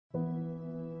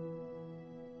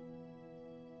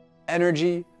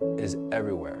Energy is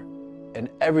everywhere, in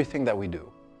everything that we do,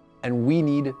 and we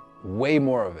need way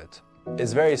more of it.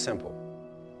 It's very simple.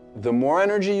 The more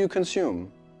energy you consume,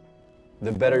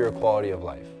 the better your quality of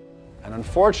life. And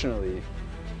unfortunately,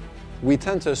 we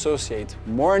tend to associate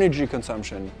more energy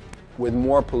consumption with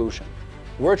more pollution.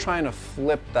 We're trying to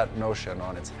flip that notion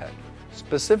on its head,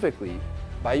 specifically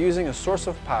by using a source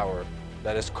of power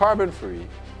that is carbon-free,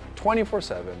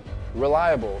 24/7,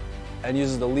 reliable, and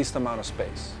uses the least amount of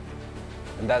space.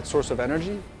 And that source of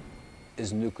energy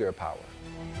is nuclear power.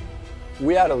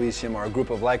 We at Elysium are a group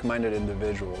of like-minded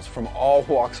individuals from all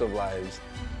walks of lives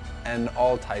and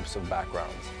all types of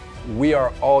backgrounds. We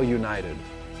are all united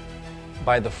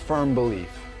by the firm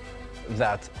belief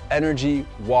that energy,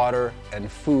 water,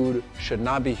 and food should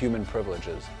not be human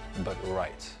privileges, but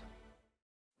rights.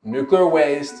 Nuclear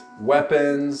waste,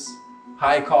 weapons,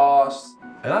 high costs.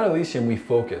 And at Elysium, we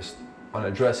focused on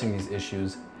addressing these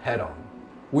issues head-on.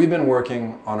 We've been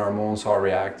working on our molten salt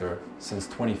reactor since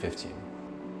 2015.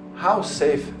 How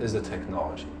safe is the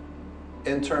technology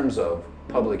in terms of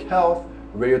public health,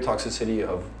 radiotoxicity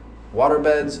of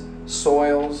waterbeds,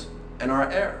 soils, and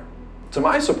our air? To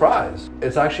my surprise,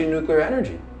 it's actually nuclear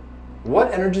energy.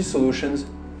 What energy solutions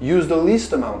use the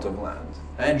least amount of land?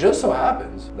 And it just so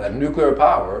happens that nuclear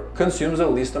power consumes the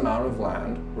least amount of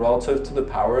land relative to the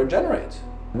power it generates.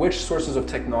 Which sources of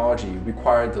technology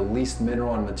require the least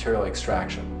mineral and material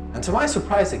extraction? And to my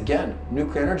surprise again,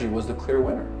 nuclear energy was the clear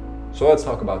winner. So let's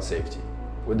talk about safety.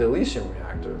 With the Elysium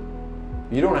reactor,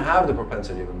 you don't have the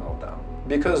propensity of a meltdown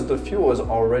because the fuel is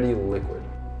already liquid.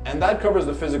 And that covers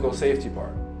the physical safety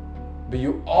part. But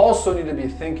you also need to be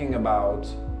thinking about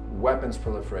weapons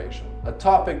proliferation, a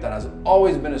topic that has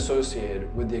always been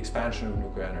associated with the expansion of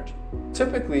nuclear energy.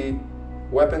 Typically,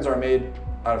 weapons are made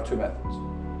out of two methods.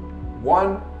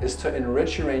 One is to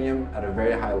enrich uranium at a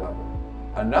very high level.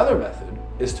 Another method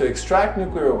is to extract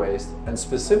nuclear waste and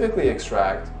specifically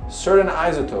extract certain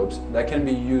isotopes that can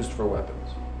be used for weapons.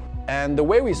 And the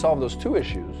way we solve those two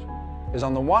issues is,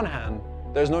 on the one hand,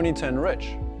 there's no need to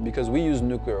enrich because we use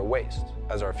nuclear waste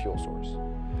as our fuel source.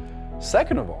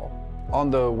 Second of all,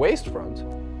 on the waste front,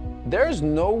 there's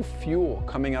no fuel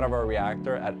coming out of our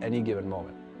reactor at any given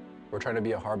moment. We're trying to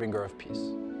be a harbinger of peace,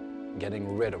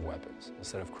 getting rid of weapons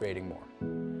instead of creating more.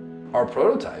 Our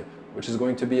prototype, which is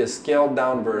going to be a scaled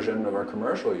down version of our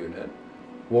commercial unit,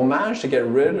 will manage to get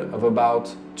rid of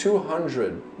about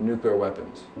 200 nuclear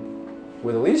weapons.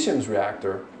 With Elysium's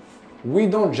reactor, we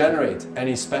don't generate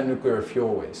any spent nuclear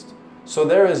fuel waste. So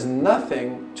there is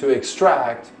nothing to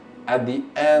extract at the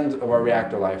end of our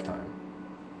reactor lifetime.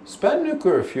 Spent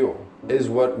nuclear fuel is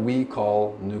what we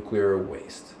call nuclear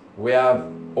waste. We have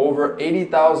over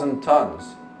 80,000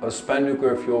 tons of spent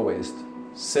nuclear fuel waste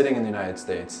sitting in the United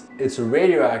States. It's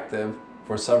radioactive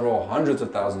for several hundreds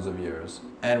of thousands of years,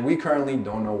 and we currently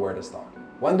don't know where to stock it.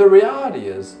 When the reality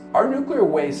is, our nuclear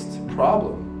waste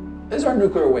problem is our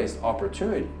nuclear waste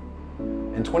opportunity.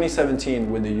 In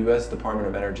 2017, with the US Department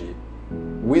of Energy,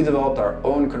 we developed our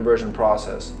own conversion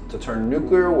process to turn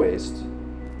nuclear waste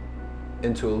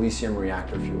into Elysium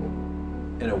reactor fuel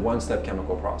in a one-step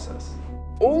chemical process.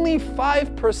 Only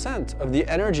 5% of the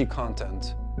energy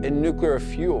content in nuclear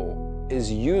fuel is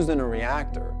used in a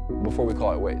reactor before we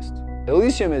call it waste.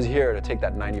 Elysium is here to take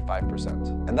that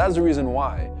 95%. And that's the reason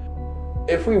why,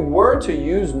 if we were to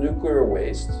use nuclear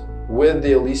waste with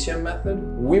the Elysium method,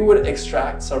 we would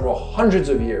extract several hundreds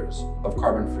of years of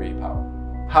carbon-free power.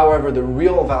 However, the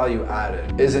real value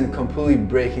added is in completely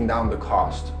breaking down the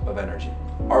cost of energy.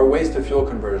 Our waste to fuel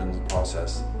conversion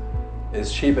process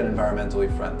is cheap and environmentally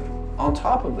friendly. On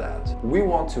top of that, we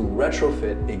want to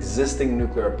retrofit existing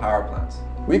nuclear power plants.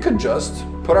 We could just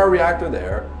put our reactor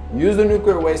there, use the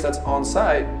nuclear waste that's on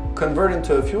site, convert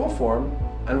into a fuel form,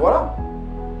 and voila.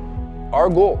 Our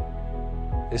goal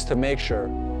is to make sure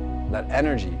that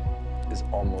energy is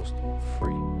almost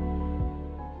free.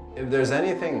 If there's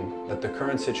anything that the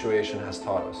current situation has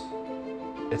taught us,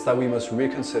 it's that we must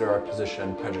reconsider our position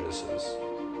and prejudices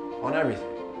on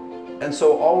everything. And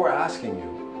so all we're asking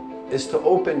you is to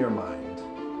open your mind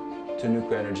to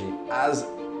nuclear energy as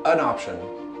an option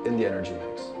in the energy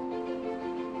mix.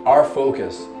 Our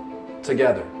focus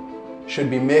together should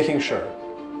be making sure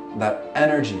that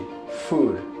energy,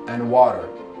 food, and water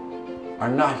are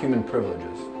not human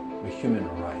privileges, but human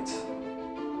rights.